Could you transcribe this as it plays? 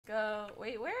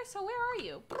So where are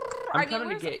you? I'm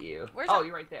coming to get you. Oh,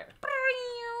 you're right there.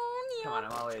 Come on,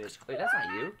 I'm always. Wait, that's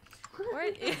not you.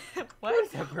 What?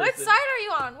 What side are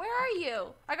you on? Where are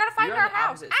you? I gotta find our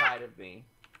house. You're on the opposite side of me.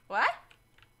 What?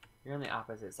 You're on the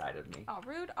opposite side of me. Oh,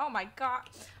 rude. Oh my god.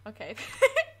 Okay.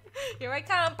 Here I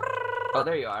come. Oh,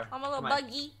 there you are. I'm a little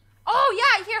buggy. Oh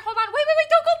yeah, here. Hold on. Wait.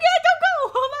 Don't go get it. Don't go.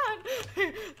 Hold on.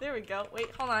 There we go.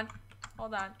 Wait. Hold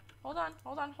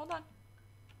on.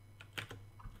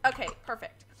 Okay.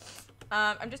 Perfect.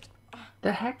 I'm just.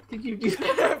 The heck did you do?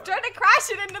 I'm trying to crash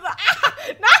it into the.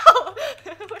 No.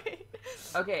 Wait.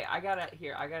 Okay, I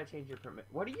gotta change your permit.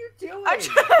 What are you doing?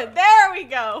 There we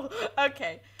go.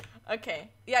 Okay.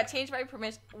 Yeah, change my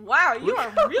permission. Wow, you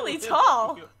are really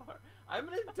tall. I'm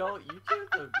an adult. You chose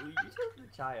the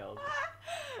child.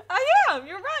 I am.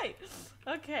 You're right.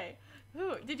 Okay.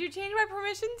 Ooh, did you change my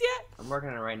permissions yet? I'm working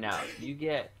on it right now. You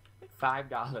get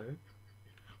 $5.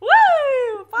 Woo!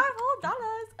 $5 whole.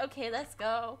 Okay, let's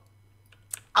go.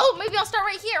 Oh, maybe I'll start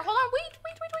right here. Hold on. Wait.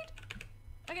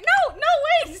 Okay, no,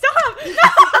 wait, stop. No.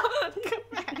 Come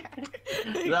back.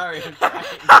 Sorry.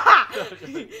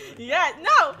 Yeah,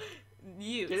 no.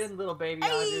 You. Get in, little baby.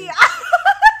 Hey.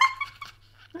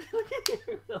 Look at you.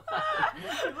 You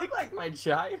look like my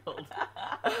child.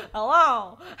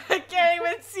 Hello. I can't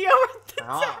even see over the dash.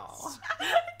 Oh. I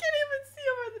can't even see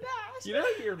over the dash. You know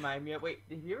what you remind me of? Wait,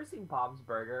 have you ever seen Bob's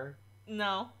Burger?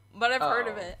 No, but I've heard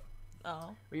of it. Oh.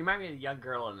 Well, you remind me of a young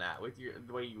girl in that with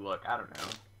the way you look. I don't know.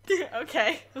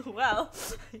 Okay, well,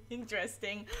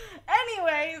 interesting.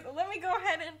 Anyways, let me go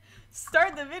ahead and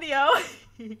start the video.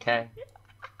 Okay.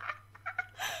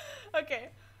 Okay.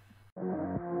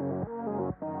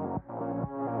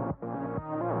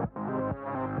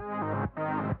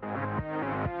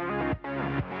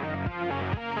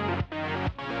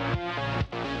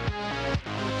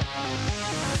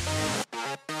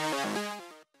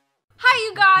 Hi,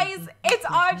 you guys. It's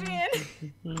Audrey.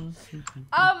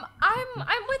 I'm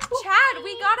with Chad.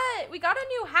 We got a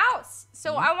new house,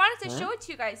 so I wanted to show it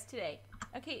to you guys today.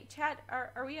 Okay, Chad,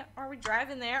 are we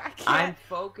driving there? I can't. I'm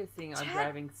focusing on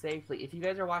driving safely. If you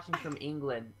guys are watching from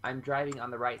England, I'm driving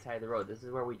on the right side of the road. This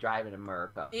is where we drive in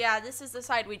America. Yeah, this is the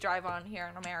side we drive on here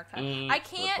in America. And I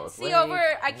can't see over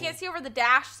the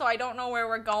dash, so I don't know where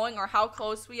we're going or how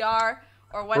close we are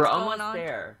or what's going on. We're almost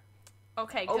there.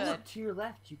 Okay, good. good. Oh, look, to your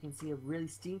left, you can see a really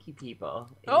stinky people.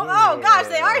 Oh gosh,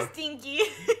 they are stinky.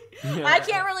 I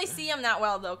can't really see them that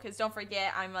well, though, because don't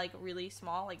forget, I'm, like, really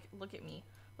small. Like, look at me.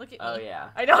 Look at me. Oh, yeah.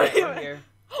 I don't even... Here.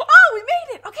 Oh, we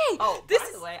made it! Okay. Oh, by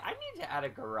the way, I need to add a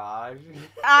garage.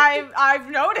 I've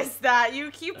noticed that. You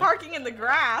keep parking in the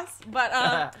grass. But,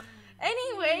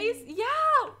 anyways,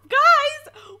 yeah. Guys,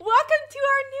 welcome to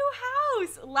our new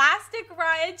house. Lastic,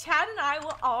 Ryan, Chad, and I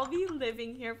will all be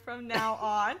living here from now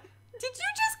on. Did you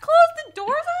just close the doors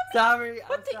on me? Sorry,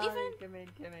 what I'm sorry. Come in.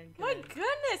 My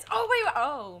goodness. Oh, wait.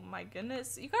 Oh, my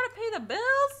goodness. You gotta pay the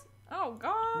bills? Oh,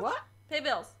 gosh. What? Pay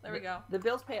bills. There we go. The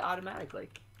bills pay automatically.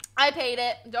 I paid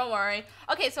it. Don't worry.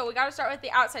 Okay, so we gotta start with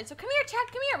the outside. So come here, Chad.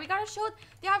 Come here. We gotta show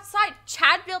the outside.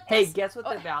 Chad built this. Hey, guess what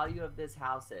the value of this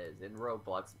house is in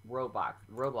Roblox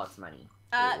money?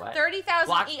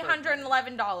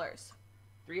 $30,811.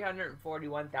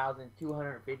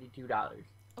 $341,252.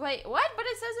 Wait, what? But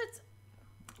it says it's...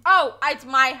 Oh, it's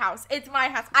my house. It's my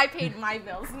house. I paid my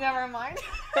bills. Never mind.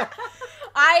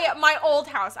 My old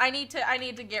house. I need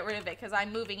to get rid of it because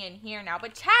I'm moving in here now.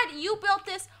 But Chad, you built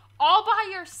this all by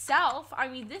yourself. I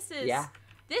mean, this is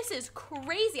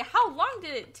crazy. How long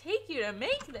did it take you to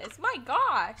make this? My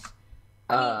gosh.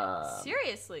 I mean,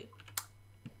 seriously.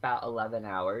 About 11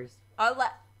 hours.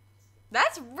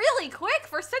 That's really quick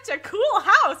for such a cool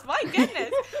house. My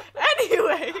goodness.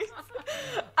 Anyways.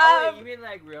 Oh, wait, you mean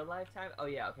like real life time? Oh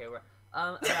yeah, okay. We're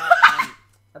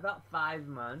about 5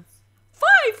 months.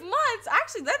 5 months?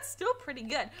 Actually, that's still pretty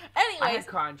good. Anyways. I had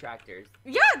contractors.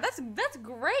 Yeah, that's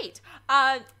great.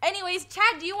 Anyways,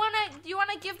 Chad, do you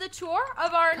wanna give the tour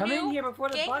of our Come new in here before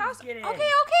the gang bugs house? get in. Okay.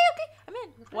 I'm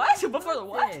in. What? Before the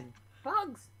what?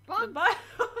 Bugs.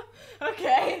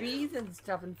 Okay. Bees and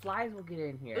stuff and flies will get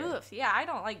in here. Oof, yeah, I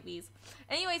don't like bees.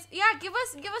 Anyways, yeah, give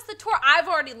us the tour. I've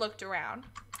already looked around.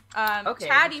 Okay,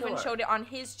 Chad even showed it on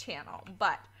his channel,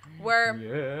 but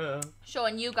we're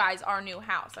showing you guys our new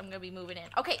house. I'm gonna be moving in.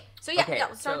 Okay, so yeah,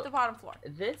 let's start at the bottom floor.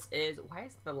 This is why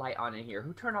is the light on in here?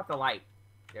 Who turned off the light?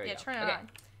 There we go. Turn it on.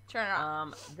 Turn it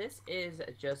on. This is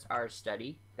just our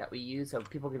study that we use so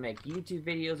people can make YouTube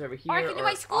videos over here. Or I can do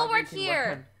my schoolwork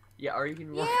here. Yeah, or you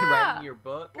can write in your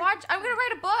book. Watch, I'm gonna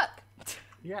write a book.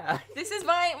 Yeah. This is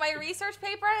my research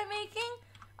paper I'm making.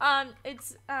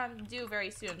 It's due very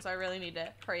soon, so I really need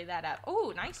to hurry that up.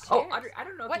 Oh, nice chairs. Oh, Audrey, I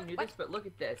don't know if you knew this, but look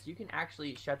at this. You can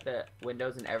actually shut the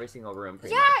windows in every single room.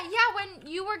 Pretty much. Yeah. When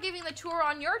you were giving the tour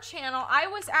on your channel, I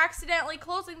was accidentally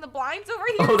closing the blinds over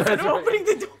here. Oh, that's right. Opening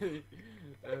the door.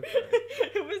 Okay.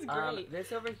 It was great.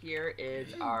 This over here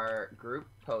is our group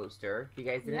poster. If you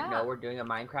guys didn't know, we're doing a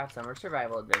Minecraft summer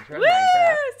survival adventure on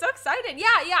Minecraft. So excited.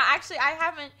 Yeah. Actually, I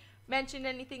haven't mentioned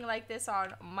anything like this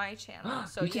on my channel.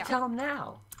 So you can tell them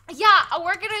now. Yeah,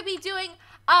 we're gonna be doing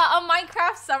a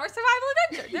Minecraft summer survival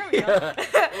adventure. There we go.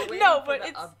 No, but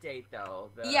it's update though.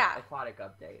 The aquatic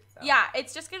update. So. Yeah,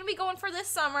 it's just gonna be going for this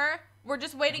summer. We're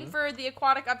just waiting for the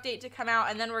aquatic update to come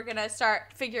out, and then we're gonna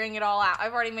start figuring it all out.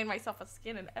 I've already made myself a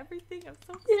skin and everything. I'm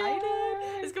so excited.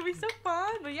 Yeah. It's gonna be so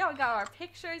fun. But yeah, we got our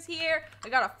pictures here.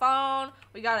 We got a phone.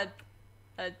 We got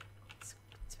a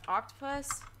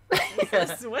octopus.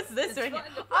 What's this right here?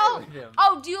 Oh,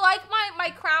 do you like my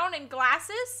crown and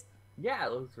glasses? Yeah,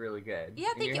 it looks really good.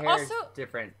 Yeah, thank you. Your hair's also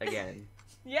different again.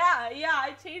 Yeah,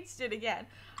 I changed it again.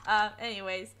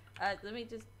 Anyways, let me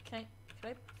just can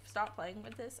I stop playing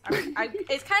with this?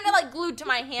 It's kind of like glued to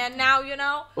my hand now, you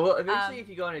know. Well, eventually, if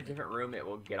you go in a different room, it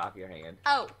will get off your hand.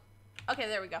 Oh, okay,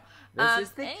 there we go. This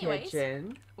is the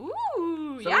kitchen.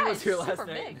 Ooh, Someone was here super last night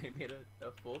big. and they made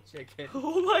a full chicken.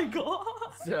 Oh my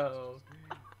god. So.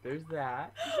 There's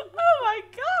that. Oh my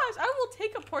gosh. I will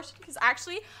take a portion because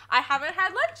actually I haven't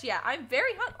had lunch yet. I'm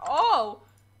very hungry. Oh.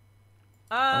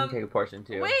 I'm gonna take a portion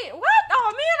too. Wait, what?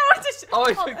 Oh man, I want to. Oh,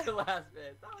 I took the last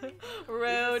bit. Sorry. Rude.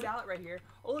 There's a salad right here.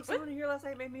 Oh, look, someone here last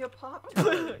night made me a pop.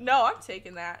 No, I'm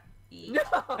taking that. Eat.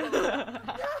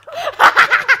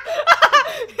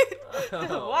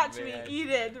 No. Watch me eat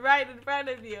it right in front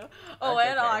of you. Oh,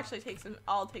 and I'll actually take some.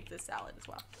 I'll take this salad as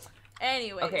well.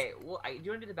 Anyway. Okay, well, do you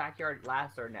want to do the backyard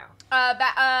last or now?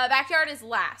 Backyard is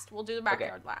last. We'll do the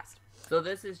backyard last. So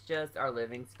this is just our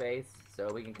living space,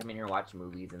 so we can come in here and watch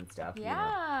movies and stuff.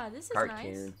 Yeah, you know, this is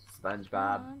cartoons, nice.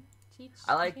 SpongeBob.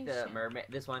 I like the mermaid.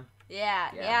 This one.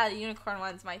 Yeah, the unicorn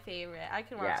one's my favorite. I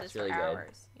could watch this really for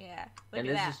hours. Good. Yeah, look and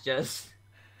at this that. is just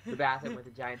the bathroom with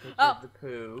a giant picture of the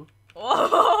poo.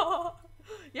 Oh,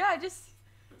 yeah,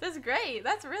 that's great.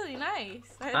 That's really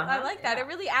nice. I like that. It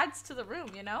really adds to the room,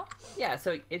 you know? Yeah,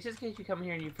 so it's just in case you come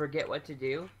here and you forget what to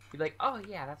do. You're like, oh,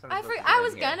 yeah, that's what I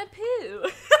was gonna poo.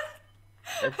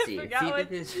 Let's see. See if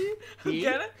this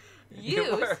use.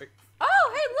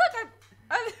 Oh, hey, look.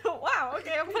 Wow,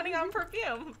 okay, I'm putting on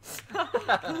perfume.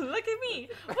 Look at me.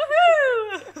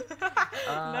 Woohoo!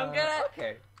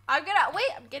 I'm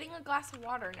getting a glass of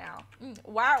water now.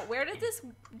 Wow, where did this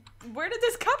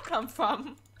cup come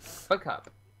from? What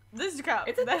cup? This cup.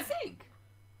 It's in the sink.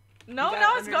 No,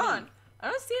 now it's gone. I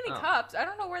don't see any cups. I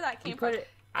don't know where that came from.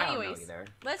 I don't know either.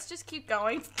 Let's just keep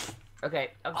going.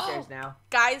 Okay, upstairs now.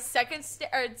 Guys, second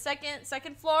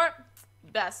floor,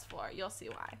 best floor. You'll see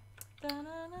why. This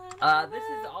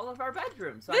is all of our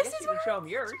bedrooms. So I guess you can show them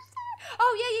yours.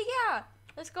 Oh yeah.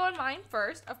 Let's go on mine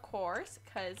first, of course,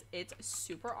 because it's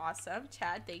super awesome.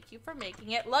 Chad, thank you for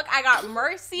making it. Look, I got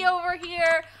Mercy over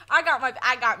here. I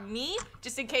got me,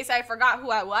 just in case I forgot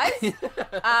who I was.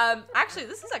 Actually,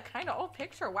 this is a kind of old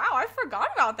picture. Wow, I forgot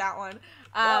about that one.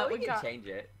 Well, we can change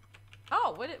it.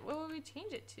 Oh, what would we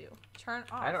change it to? Turn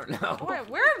off. I don't know.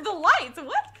 Where are the lights?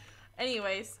 What?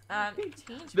 Anyways,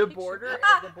 change the picture.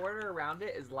 border around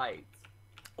it is lights.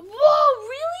 Whoa,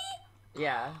 really?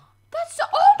 Yeah. That's so.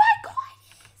 Oh my god.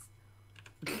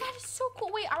 That is so cool.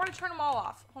 Wait, I want to turn them all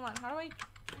off. Hold on. How do I?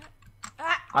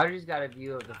 Audrey's got a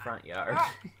view of the front yard.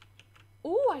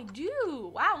 Oh, I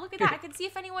do. Wow, look at that. I can see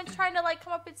if anyone's trying to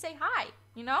come up and say hi.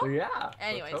 You know? Yeah.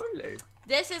 Anyways, totally.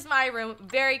 This is my room.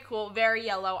 Very cool. Very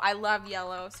yellow. I love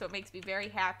yellow, so it makes me very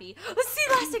happy. Let's see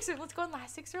Lastic's room. Let's go in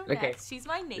Lastic's room next. She's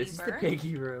my neighbor. This is the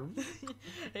piggy room.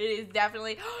 It is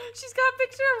definitely. She's got a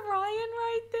picture of Ryan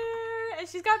right there, and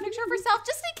she's got a picture of herself,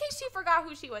 just in case she forgot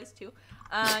who she was too.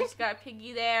 She's got a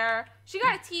piggy there. She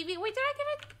got a TV. Wait, did I get?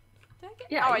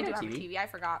 Yeah, I do have a TV. I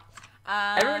forgot.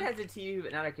 Everyone has a TV,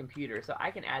 but not a computer, so I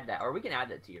can add that, or we can add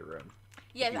that to your room.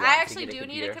 Yes, I actually do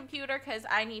need a computer because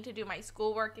I need to do my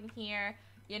schoolwork in here.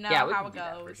 You know how it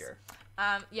goes. For sure.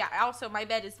 Yeah. Also, my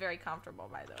bed is very comfortable,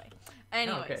 by the way.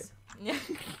 Anyways. Yeah.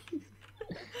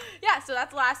 So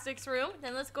that's Lastic's room.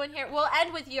 Then let's go in here. We'll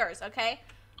end with yours, okay?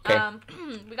 We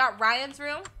got Ryan's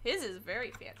room. His is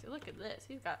very fancy. Look at this.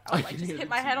 He's got. Oh, I just hit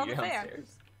my head on the fan.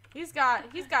 He's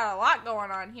got a lot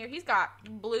going on here. He's got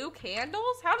blue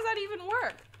candles. How does that even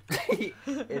work?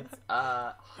 It's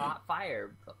hot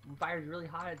fire. Fire's really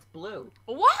hot. It's blue.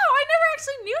 Wow, I never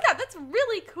actually knew that. That's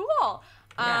really cool.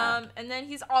 And then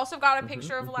he's also got a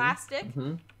picture of Elastic.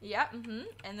 Yep.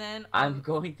 And then I'm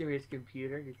going through his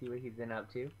computer to see what he's been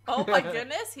up to. Oh my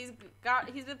goodness, he's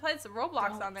been playing some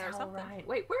Roblox on there or something. Right.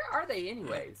 Wait, where are they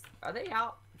anyways? Are they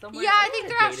out somewhere? Yeah, I think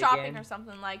they're out shopping or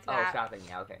something like that. Oh, shopping.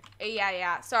 Yeah, okay.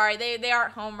 Yeah. Sorry, they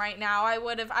aren't home right now. I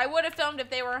would have filmed if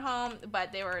they were home,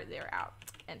 but they were out.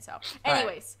 And so,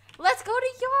 anyways, let's go to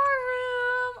your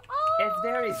room. Oh, it's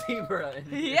very zebra.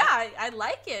 Yeah, I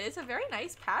like it. It's a very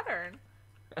nice pattern.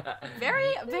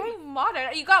 Very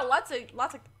modern. You got lots of.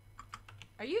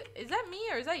 Is that me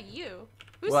or is that you?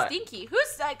 Who's stinky?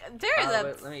 Who's like? There is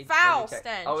a foul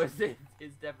stench. Oh,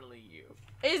 it's definitely you.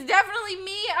 It's definitely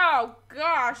me. Oh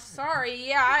gosh, sorry.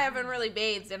 Yeah, I haven't really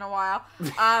bathed in a while.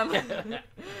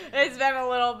 It's been a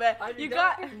little bit. You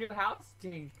got your new house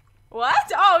stink.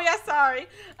 What? Oh yeah, sorry.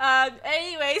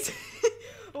 Anyways,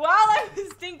 while I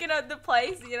was thinking of the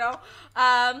place, you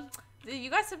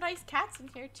got some nice cats in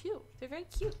here too. They're very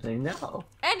cute. I know.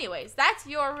 Anyways, that's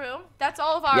your room. That's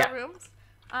all of our rooms.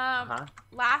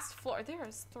 Last floor.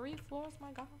 There's 3 floors.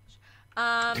 My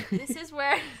gosh. This is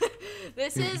where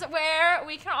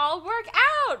we can all work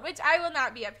out, which I will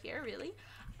not be up here really.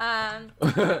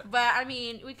 But I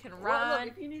mean, we can run. Well, look,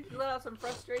 if you need to let out some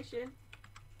frustration.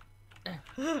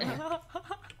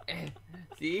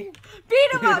 See?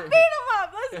 Beat him up!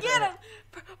 Let's get him!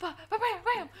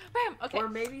 Bam! Okay. Or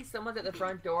maybe someone's at the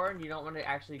front door and you don't want to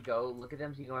actually go look at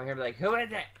them, so you go in here and be like, who is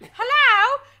it?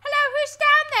 Hello, who's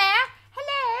down there?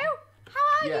 Hello, how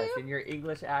are you? Yes, in your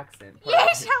English accent.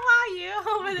 Yes, how are you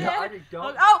over there?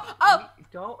 No,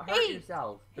 don't hurt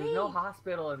yourself. There's no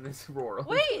hospital in this world.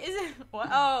 Wait, is it? What?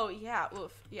 Oh, yeah.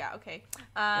 Oof. Yeah. Okay.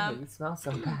 You smell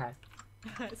so bad.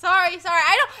 Sorry.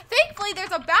 Thankfully,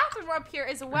 there's a bathroom up here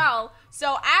as well.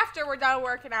 So after we're done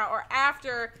working out, or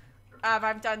after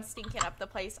I'm done stinking up the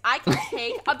place, I can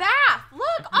take a bath.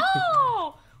 Look.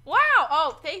 Oh. Wow.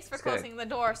 Oh, thanks for closing the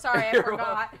door. Sorry, I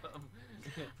forgot.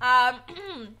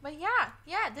 But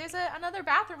yeah. There's another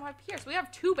bathroom up here. So we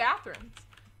have 2 bathrooms,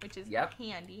 which is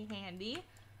handy.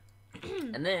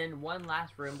 And then one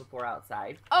last room before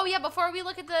outside. Oh yeah, before we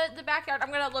look at the backyard,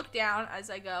 I'm gonna look down as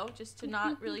I go, just to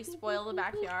not really spoil the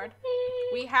backyard.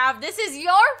 This is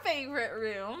your favorite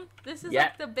room. This is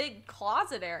like the big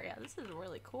closet area. This is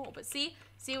really cool. But see,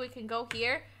 we can go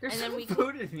here. There's some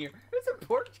food in here. There's some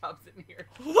pork chops in here.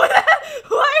 What?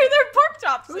 Why are there pork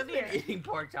chops in here? Who's been eating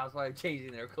pork chops while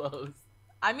changing their clothes?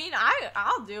 I mean,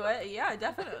 I'll do it. Yeah,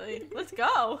 definitely. Let's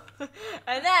go.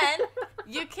 And then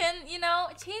you can,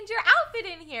 change your outfit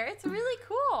in here. It's really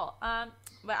cool.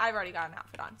 But I've already got an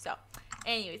outfit on. So,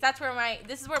 anyways,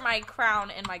 this is where my crown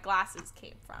and my glasses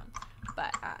came from.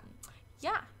 But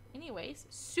yeah. Anyways,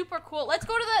 super cool. Let's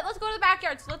go to the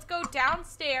backyard. So let's go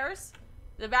downstairs.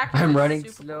 The backyard. I'm running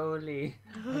slowly.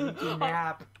 I need to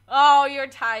nap. Oh, you're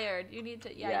tired. You need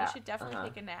to. Yeah, you should definitely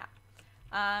take a nap.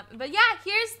 But yeah,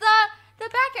 here's the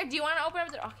backyard. Do you want to open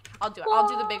up the door? Okay, I'll do it. I'll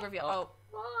do the big reveal. Oh.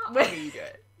 Okay, you do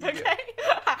it. Okay.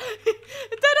 Ta-da!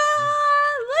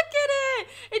 Look at it.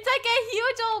 It's like a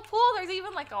huge old pool. There's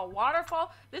even like a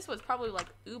waterfall. This was probably like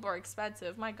uber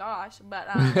expensive. My gosh. But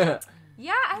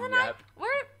yeah, and then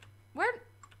where's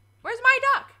my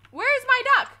duck? Where's my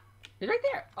duck? It's right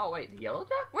there. Oh wait, the yellow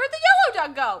duck? Where'd the yellow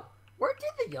duck go? Where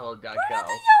did the yellow duck go? Where did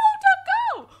the yellow duck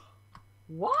go?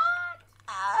 What?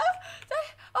 I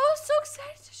was so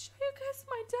excited to show you guys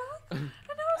my duck. And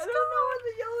I don't know where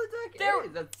the yellow duck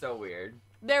is. That's so weird.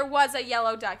 There was a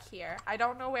yellow duck here. I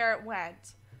don't know where it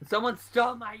went. Someone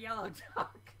stole my yellow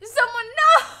duck.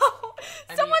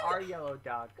 Our yellow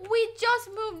duck. We just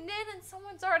moved in and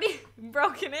someone's already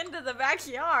broken into the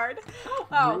backyard.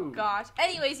 Oh, rude. Gosh.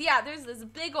 Anyways, yeah, there's this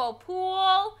big old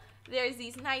pool. There's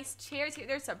these nice chairs here.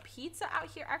 There's some pizza out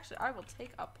here. Actually, I will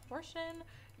take a portion.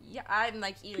 Yeah, I'm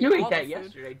like eating all the food. You ate that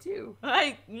yesterday, too.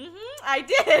 I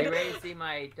did. Are you ready to see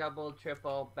my double,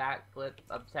 triple, backflip,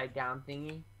 upside down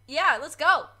thingy? Yeah, let's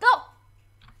go. Go.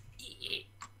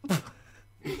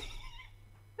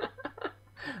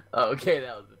 Oh, okay,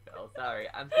 that was a fail. Sorry,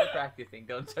 I'm still practicing.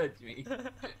 Don't judge me.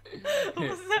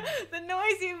 The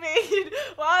noise you made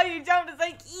while you jumped is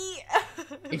like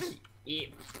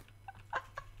eat.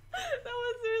 That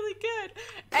was really good.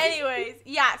 Anyways,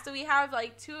 yeah, so we have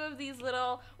like 2 of these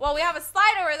little, well, we have a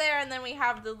slide over there, and then we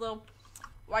have the little,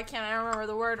 why can't I remember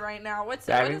the word right now?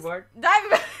 Diving board? Diving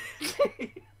board.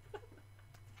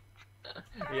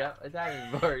 Yep, a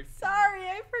diving board. Sorry,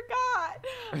 I forgot.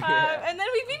 Yeah. And then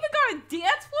we've even got a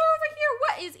dance floor over here.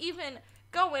 What is even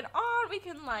going on? We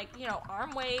can like,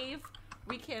 arm wave.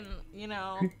 We can,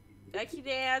 Becky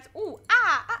dance. Ooh,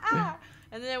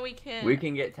 and then we can. We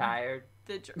can get tired.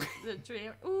 The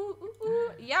dream. Ooh.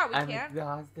 Yeah, we can. I'm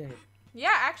exhausted.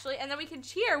 Yeah, actually, and then we can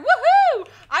cheer. Woohoo!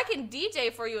 I can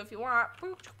DJ for you if you want.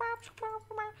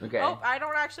 Okay. Oh, I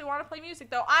don't actually want to play music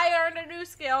though. I earned a new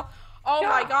skill. Oh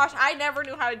my gosh, I never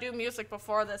knew how to do music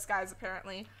before this, guys.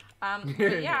 Apparently,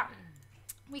 but yeah,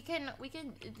 we can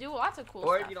do lots of cool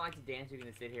Or stuff. if you don't like to dance, you can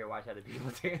just sit here and watch other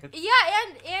people dance. Yeah,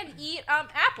 and eat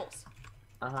apples.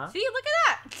 See, look at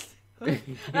that.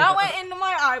 That went into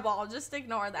my eyeball. Just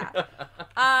ignore that.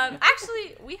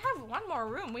 Actually, we have one more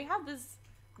room. We have this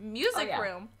music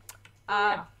room,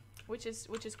 which is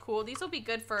cool. These will be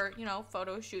good for, you know,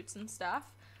 photo shoots and stuff,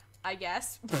 I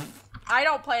guess. I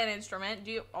don't play an instrument.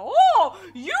 Do you? Oh,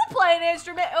 you play an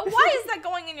instrument. Why is that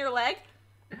going in your leg?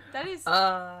 That is.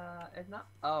 It's not.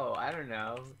 Oh, I don't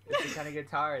know. It's the kind of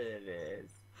guitar that it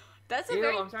is. That's a Ew,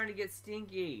 very. I'm starting to get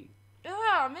stinky.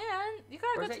 Oh man, you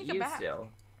gotta go take a bath. Still?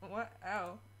 What?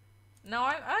 Oh. No,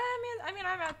 I mean,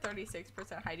 I'm at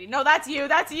 36% Heidi. No, that's you.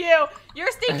 That's you.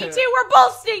 You're stinky too. We're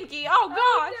both stinky. Oh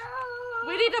gosh. Oh, no.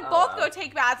 We need to both go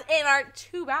take baths in our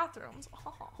 2 bathrooms.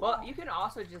 Oh. Well, you can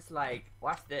also just like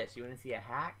watch this. You want to see a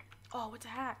hack? Oh, what's a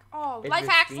hack? Oh, If life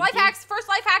you're hacks. stinky, Life hacks. First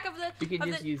life hack of the. You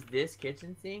can just use this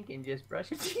kitchen sink and just brush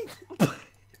your teeth.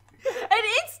 And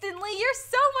instantly, you're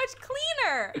so much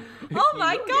cleaner. Oh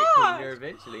my You will get gosh. cleaner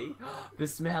eventually. The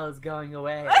smell is going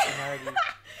away.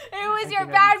 It was your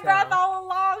bad breath all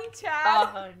along, Chad.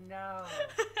 Oh no.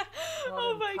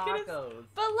 Oh my goodness. Tacos.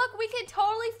 But look, we can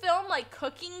totally film like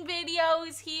cooking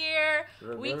videos here.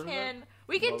 We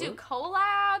can do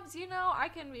collabs, you know. I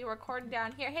can be recording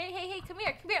down here. Hey, come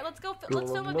here. Let's go.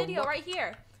 Let's film a video right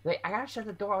here. Wait, I gotta shut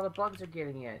the door. All the bugs are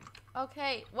getting in.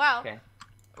 Okay. Well, Okay.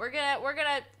 we're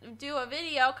gonna do a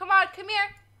video. Come on, come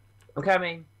here. I'm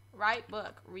coming. Write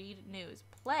book, read news,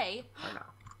 play. Or no.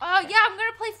 Oh yeah, I'm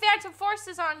gonna play Phantom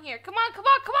Forces on here. Come on.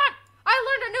 I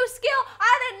learned a new skill.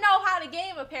 I didn't know how to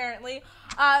game apparently.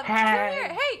 Come here.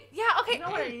 Hey, yeah, okay. You know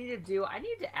what I need to do? I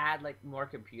need to add like more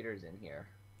computers in here.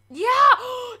 Yeah,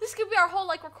 this could be our whole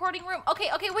like recording room. Okay,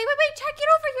 wait, Chad, get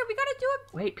over here. We gotta do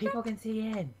it. Wait, people can see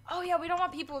in. Oh yeah, we don't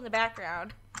want people in the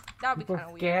background. That would be kind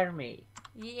of weird. Scare me.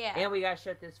 Yeah. And we gotta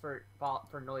shut this for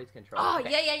noise control. Oh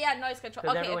okay? yeah, noise control.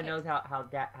 Because Okay, everyone knows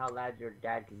how loud your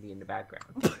dad can be in the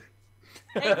background.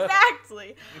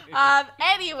 Exactly.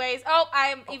 Anyways,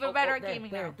 I'm even better at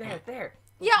gaming now. There.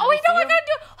 Yeah. Oh wait, no, I gotta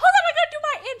do. Hold on, I gotta do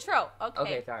my intro. Okay.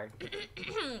 Okay, sorry.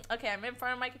 Okay, I'm in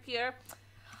front of my computer.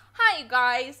 Hi, you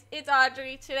guys. It's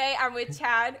Audrey. Today I'm with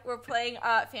Chad. We're playing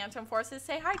Phantom Forces.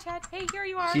 Say hi, Chad. Hey, here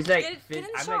you are. She's like, get in the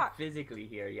I'm shot. like physically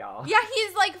here, y'all. Yeah,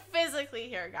 he's like physically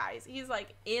here, guys. He's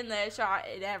like in the shot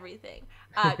and everything.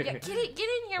 Yeah, get in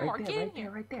here more. Get in here.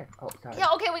 Right there. Oh, sorry. Yeah,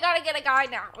 okay, we gotta get a guy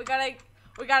now. We gotta get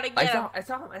him. I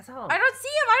saw him. I don't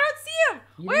see him.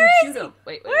 You Where didn't is shoot he? him.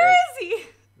 Wait. Where is he?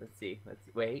 Let's see.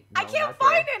 Wait. I No, can't not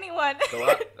find there. anyone. Go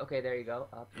up. Okay, there you go.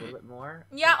 Up a little bit more.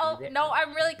 Yeah. Is Oh it? no,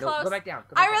 I'm really No, close. go back down.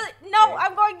 No, Okay.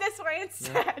 I'm going this way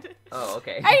instead. Oh,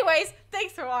 okay. Anyways,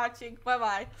 thanks for watching.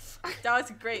 Bye. That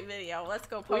was a great video. Let's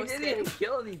go We post didn't it. even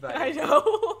kill anybody. I know.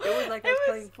 It was like I was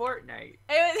playing Fortnite.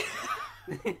 It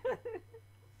was.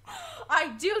 I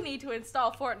do need to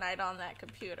install Fortnite on that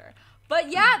computer.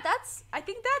 But yeah, I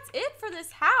think that's it for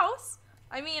this house.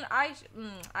 I mean,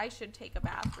 I should take a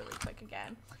bath really quick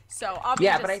again. So I'll be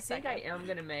but I just a think I second. am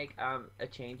gonna make a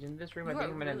change in this room. I You think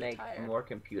are I'm gonna really make tired. more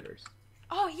computers.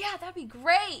 Oh yeah, that'd be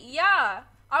great. Yeah,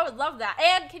 I would love that.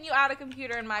 And can you add a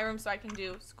computer in my room so I can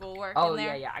do schoolwork in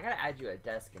there? Yeah. I gotta add you a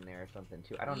desk in there or something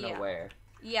too. I don't know Yeah. where.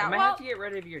 Yeah, I might well, have to get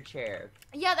rid of your chair.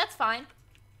 yeah, that's fine.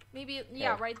 Maybe,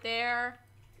 yeah, Okay. right there.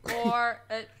 Or,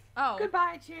 oh.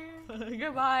 Goodbye, chair.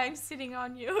 Goodbye, I'm sitting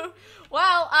on you.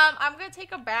 Well, I'm gonna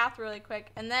take a bath really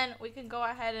quick, and then we can go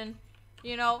ahead and,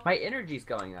 you know. My energy's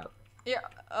going up. Yeah.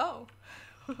 Oh.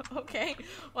 Okay.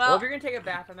 Well, Well. if you're gonna take a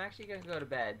bath, I'm actually gonna go to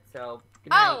bed. So. Good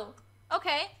night. Oh.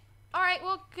 Okay. All right.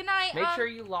 Well, good night. Make sure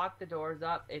you lock the doors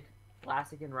up. If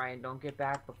Classic and Ryan don't get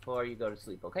back before you go to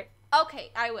sleep, okay?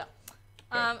 Okay, I will.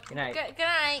 Good night. Good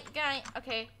night. Good night.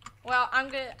 Okay. Well, I'm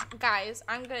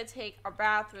gonna take a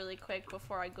bath really quick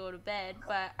before I go to bed,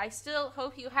 but I still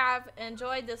hope you have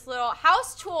enjoyed this little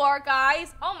house tour,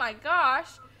 guys. Oh my gosh.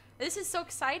 This is so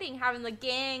exciting having the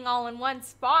gang all in one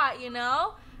spot, you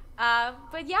know?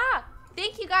 But yeah,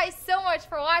 thank you guys so much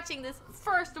for watching this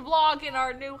first vlog in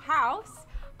our new house.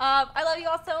 I love you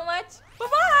all so much.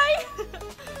 Bye-bye.